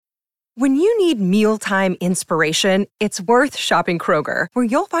When you need mealtime inspiration, it's worth shopping Kroger, where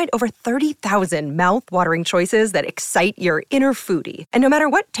you'll find over 30,000 mouth-watering choices that excite your inner foodie. And no matter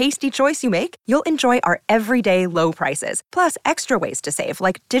what tasty choice you make, you'll enjoy our everyday low prices, plus extra ways to save,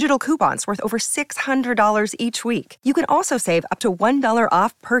 like digital coupons worth over $600 each week. You can also save up to $1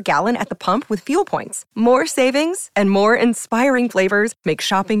 off per gallon at the pump with fuel points. More savings and more inspiring flavors make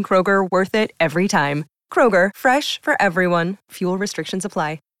shopping Kroger worth it every time. Kroger, fresh for everyone. Fuel restrictions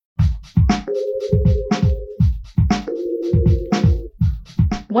apply.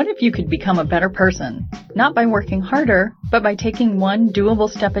 What if you could become a better person? Not by working harder, but by taking one doable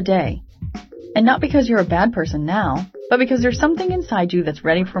step a day. And not because you're a bad person now, but because there's something inside you that's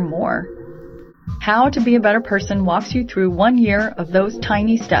ready for more. How to Be a Better Person walks you through 1 year of those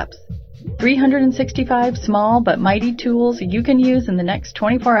tiny steps. 365 small but mighty tools you can use in the next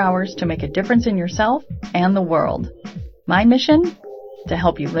 24 hours to make a difference in yourself and the world. My mission? To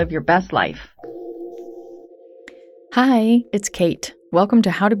help you live your best life. Hi, it's Kate. Welcome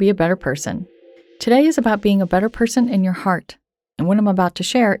to How to Be a Better Person. Today is about being a better person in your heart. And what I'm about to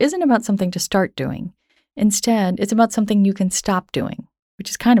share isn't about something to start doing. Instead, it's about something you can stop doing, which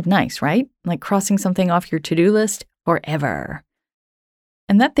is kind of nice, right? Like crossing something off your to-do list forever.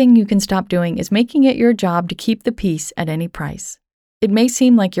 And that thing you can stop doing is making it your job to keep the peace at any price. It may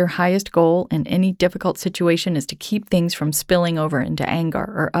seem like your highest goal in any difficult situation is to keep things from spilling over into anger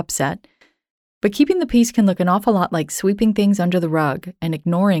or upset. But keeping the peace can look an awful lot like sweeping things under the rug and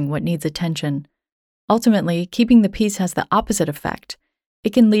ignoring what needs attention. Ultimately, keeping the peace has the opposite effect.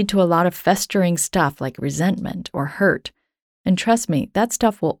 It can lead to a lot of festering stuff like resentment or hurt. And trust me, that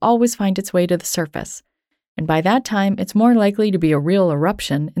stuff will always find its way to the surface. And by that time, it's more likely to be a real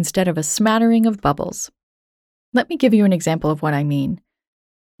eruption instead of a smattering of bubbles. Let me give you an example of what I mean.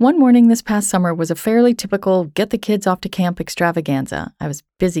 One morning this past summer was a fairly typical get the kids off to camp extravaganza. I was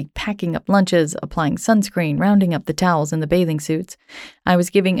busy packing up lunches, applying sunscreen, rounding up the towels and the bathing suits. I was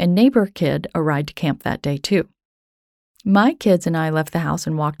giving a neighbor kid a ride to camp that day too. My kids and I left the house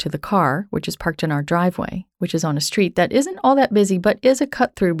and walked to the car, which is parked in our driveway, which is on a street that isn't all that busy but is a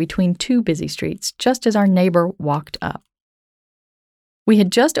cut-through between two busy streets, just as our neighbor walked up. We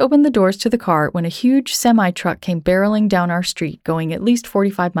had just opened the doors to the car when a huge semi-truck came barreling down our street, going at least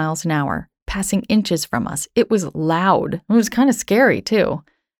 45 miles an hour, passing inches from us. It was loud. It was kind of scary, too.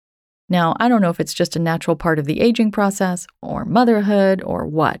 Now, I don't know if it's just a natural part of the aging process, or motherhood, or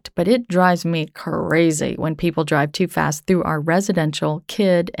what, but it drives me crazy when people drive too fast through our residential,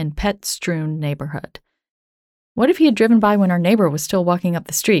 kid, and pet-strewn neighborhood. What if he had driven by when our neighbor was still walking up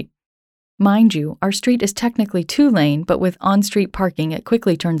the street? Mind you, our street is technically 2-lane, but with on-street parking, it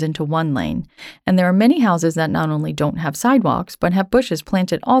quickly turns into 1 lane. And there are many houses that not only don't have sidewalks, but have bushes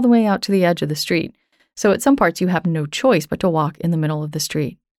planted all the way out to the edge of the street. So at some parts, you have no choice but to walk in the middle of the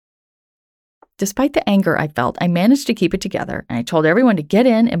street. Despite the anger I felt, I managed to keep it together, and I told everyone to get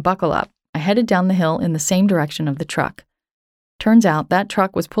in and buckle up. I headed down the hill in the same direction of the truck. Turns out that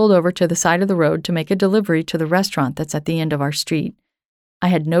truck was pulled over to the side of the road to make a delivery to the restaurant that's at the end of our street. I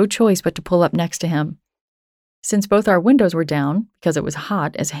had no choice but to pull up next to him. Since both our windows were down, because it was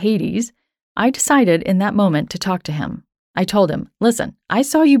hot as Hades, I decided in that moment to talk to him. I told him, listen, I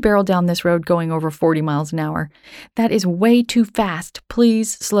saw you barrel down this road going over 40 miles an hour. That is way too fast.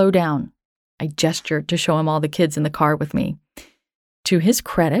 Please slow down. I gestured to show him all the kids in the car with me. To his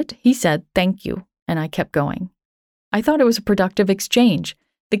credit, he said, thank you, and I kept going. I thought it was a productive exchange.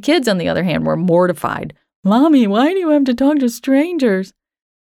 The kids, on the other hand, were mortified. Mommy, why do you have to talk to strangers?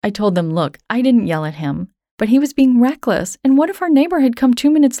 I told them, look, I didn't yell at him, but he was being reckless. And what if our neighbor had come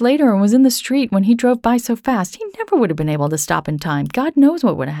 2 minutes later and was in the street when he drove by so fast? He never would have been able to stop in time. God knows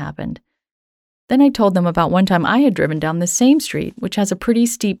what would have happened. Then I told them about one time I had driven down the same street, which has a pretty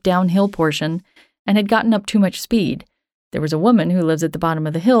steep downhill portion, and had gotten up too much speed. There was a woman who lives at the bottom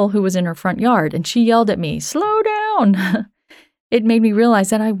of the hill who was in her front yard, and she yelled at me, slow down! It made me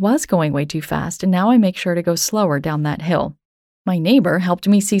realize that I was going way too fast, and now I make sure to go slower down that hill. My neighbor helped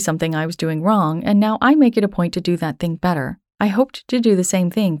me see something I was doing wrong, and now I make it a point to do that thing better. I hoped to do the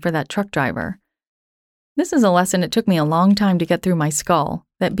same thing for that truck driver. This is a lesson it took me a long time to get through my skull,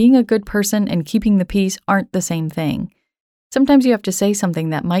 that being a good person and keeping the peace aren't the same thing. Sometimes you have to say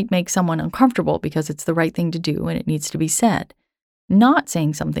something that might make someone uncomfortable because it's the right thing to do and it needs to be said. Not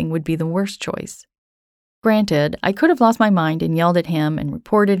saying something would be the worst choice. Granted, I could have lost my mind and yelled at him and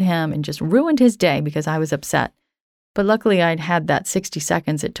reported him and just ruined his day because I was upset. But luckily I'd had that 60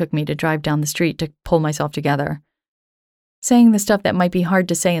 seconds it took me to drive down the street to pull myself together. Saying the stuff that might be hard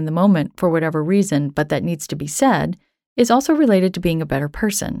to say in the moment for whatever reason, but that needs to be said, is also related to being a better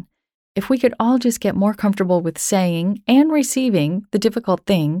person. If we could all just get more comfortable with saying and receiving the difficult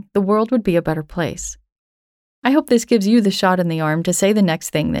thing, the world would be a better place. I hope this gives you the shot in the arm to say the next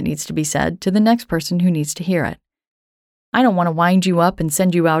thing that needs to be said to the next person who needs to hear it. I don't want to wind you up and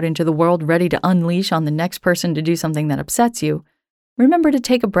send you out into the world ready to unleash on the next person to do something that upsets you. Remember to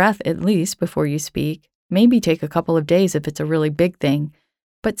take a breath at least before you speak. Maybe take a couple of days if it's a really big thing.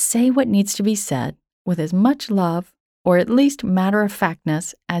 But say what needs to be said with as much love, or at least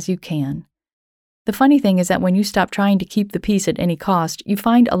matter-of-factness, as you can. The funny thing is that when you stop trying to keep the peace at any cost, you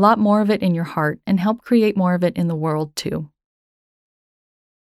find a lot more of it in your heart and help create more of it in the world too.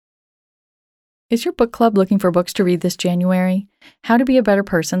 Is your book club looking for books to read this January? How to Be a Better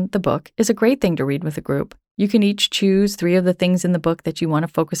Person, the book, is a great thing to read with a group. You can each choose 3 of the things in the book that you want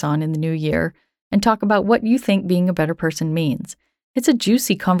to focus on in the new year and talk about what you think being a better person means. It's a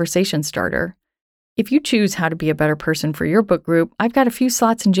juicy conversation starter. If you choose How to Be a Better Person for your book group, I've got a few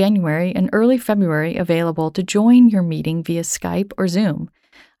slots in January and early February available to join your meeting via Skype or Zoom.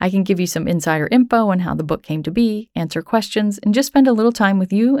 I can give you some insider info on how the book came to be, answer questions, and just spend a little time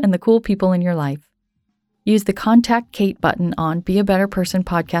with you and the cool people in your life. Use the Contact Kate button on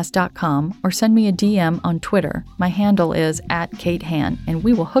beabetter.personpodcast.com or send me a DM on Twitter. My handle is @KateHan, and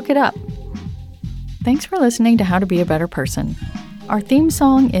we will hook it up. Thanks for listening to How to Be a Better Person. Our theme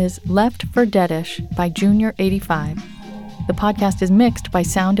song is Left for Deadish by Junior85. The podcast is mixed by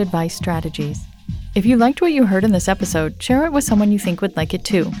Sound Advice Strategies. If you liked what you heard in this episode, share it with someone you think would like it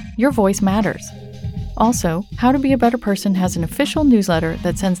too. Your voice matters. Also, How to Be a Better Person has an official newsletter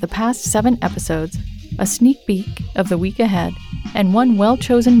that sends the past 7 episodes, a sneak peek of the week ahead, and one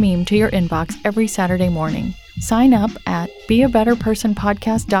well-chosen meme to your inbox every Saturday morning. Sign up at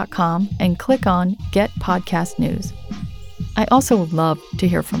beabetter.personpodcast.com and click on Get Podcast News. I also love to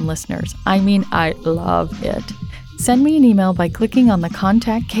hear from listeners. I mean, I love it. Send me an email by clicking on the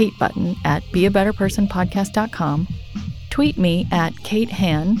Contact Kate button at beabetterpersonpodcast.com. Tweet me at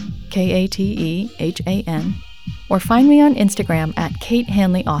KateHan, KateHan, or find me on Instagram at Kate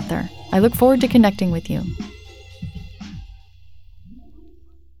Hanley Author. I look forward to connecting with you.